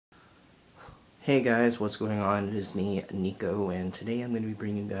Hey guys, what's going on? It is me, Nico, and today I'm going to be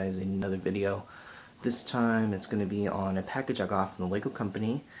bringing you guys another video. This time it's going to be on a package I got from the Lego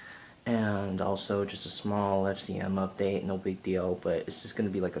company, and also just a small FCM update, no big deal, but it's just going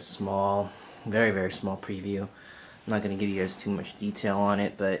to be like a small, very small preview. I'm not going to give you guys too much detail on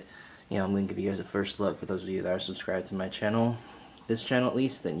it, but you know, I'm going to give you guys a first look. For those of you that are subscribed to my channel, this channel at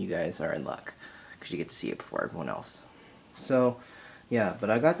least, then you guys are in luck, because you get to see it before everyone else. So yeah, but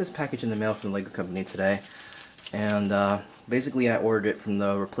I got this package in the mail from the Lego company today, and basically I ordered it from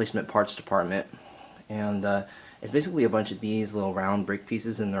the replacement parts department, and it's basically a bunch of these little round brick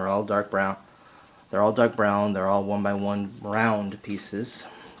pieces, and they're all dark brown. They're all 1x1 round pieces,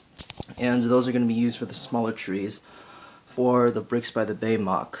 and those are going to be used for the smaller trees for the Bricks by the Bay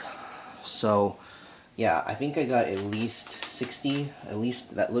mock. So yeah, I think I got at least 60, at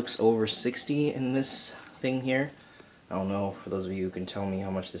least that looks over 60 in this thing here. I don't know, for those of you who can tell me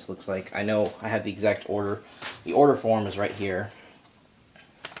how much this looks like. I know I have the exact order. The order form is right here.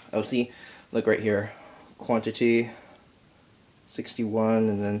 Oh, see? Look right here. Quantity 61,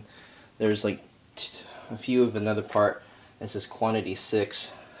 and then there's like a few of another part. It says quantity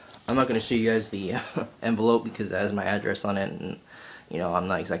 6. I'm not going to show you guys the envelope because it has my address on it, and you know, I'm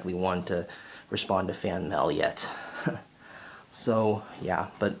not exactly one to respond to fan mail yet. So yeah,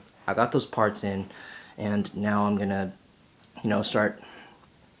 but I got those parts in, and now I'm gonna, you know, start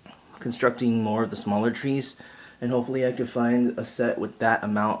constructing more of the smaller trees, and hopefully I could find a set with that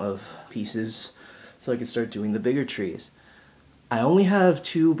amount of pieces so I can start doing the bigger trees. I only have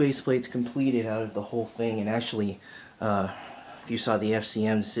 2 base plates completed out of the whole thing, and actually if you saw the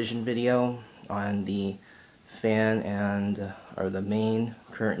FCM decision video on the fan and or the main,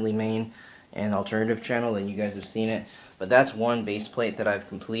 currently main and alternative channel, then you guys have seen it. But that's one base plate that I've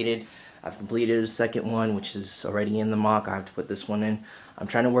completed. I've completed a second one, which is already in the mock. I have to put this one in. I'm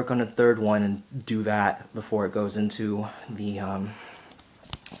trying to work on a third one and do that before it goes into the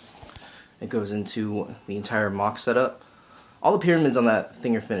entire mock setup. All the pyramids on that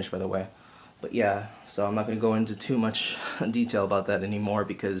thing are finished, by the way. But yeah, so I'm not going to go into too much detail about that anymore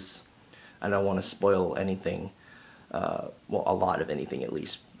because I don't want to spoil anything. Well, a lot of anything at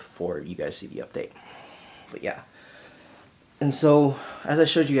least before you guys see the update. But yeah. And so, as I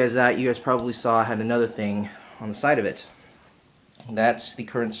showed you guys that, you guys probably saw I had another thing on the side of it. That's the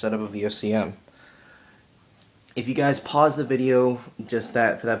current setup of the FCM. If you guys pause the video just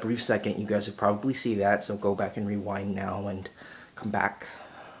for that brief second, you guys would probably see that, so go back and rewind now and come back.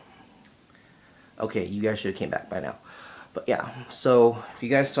 Okay, you guys should have came back by now. But yeah, so if you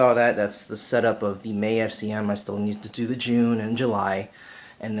guys saw that, that's the setup of the May FCM. I still need to do the June and July,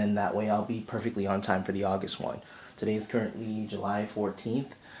 and then that way I'll be perfectly on time for the August one. Today is currently July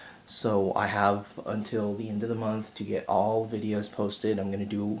 14th, so I have until the end of the month to get all videos posted. I'm going to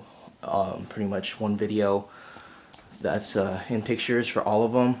do pretty much one video that's in pictures for all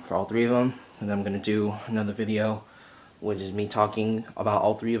of them, for all 3 of them, and then I'm going to do another video which is me talking about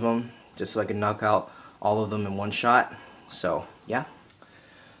all 3 of them, just so I can knock out all of them in one shot. So yeah,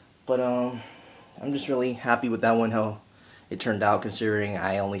 but I'm just really happy with that one, how it turned out, considering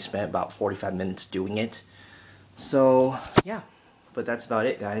I only spent about 45 minutes doing it. So yeah, but that's about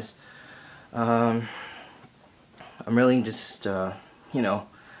it, guys. I'm really just you know,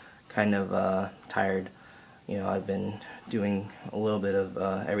 kind of tired. You know, I've been doing a little bit of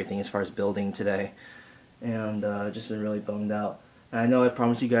everything as far as building today, and just been really bummed out. And I know I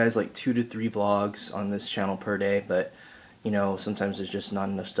promised you guys like 2 to 3 vlogs on this channel per day, but you know, sometimes there's just not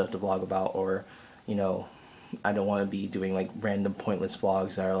enough stuff to vlog about, or you know, I don't want to be doing like random pointless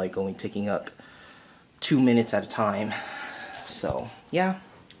vlogs that are like only taking up 2 minutes at a time. So yeah,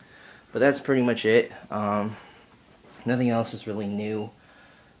 but that's pretty much it. Nothing else is really new.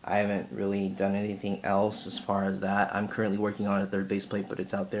 I haven't really done anything else as far as that. I'm currently working on a 3rd base plate, but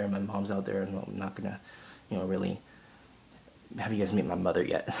it's out there. My mom's out there, and I'm not gonna, you know, really have you guys meet my mother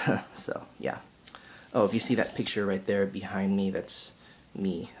yet. So yeah. Oh, if you see that picture right there behind me, that's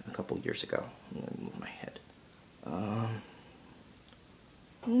me a couple years ago. I'm gonna move my head.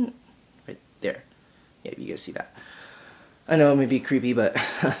 Right there. Yeah, you guys see that. I know it may be creepy, but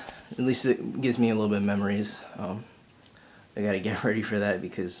at least it gives me a little bit of memories. I gotta get ready for that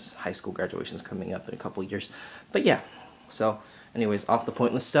because high school graduation is coming up in a couple years. But yeah, so anyways, off the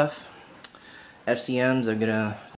pointless stuff. FCMs, I'm gonna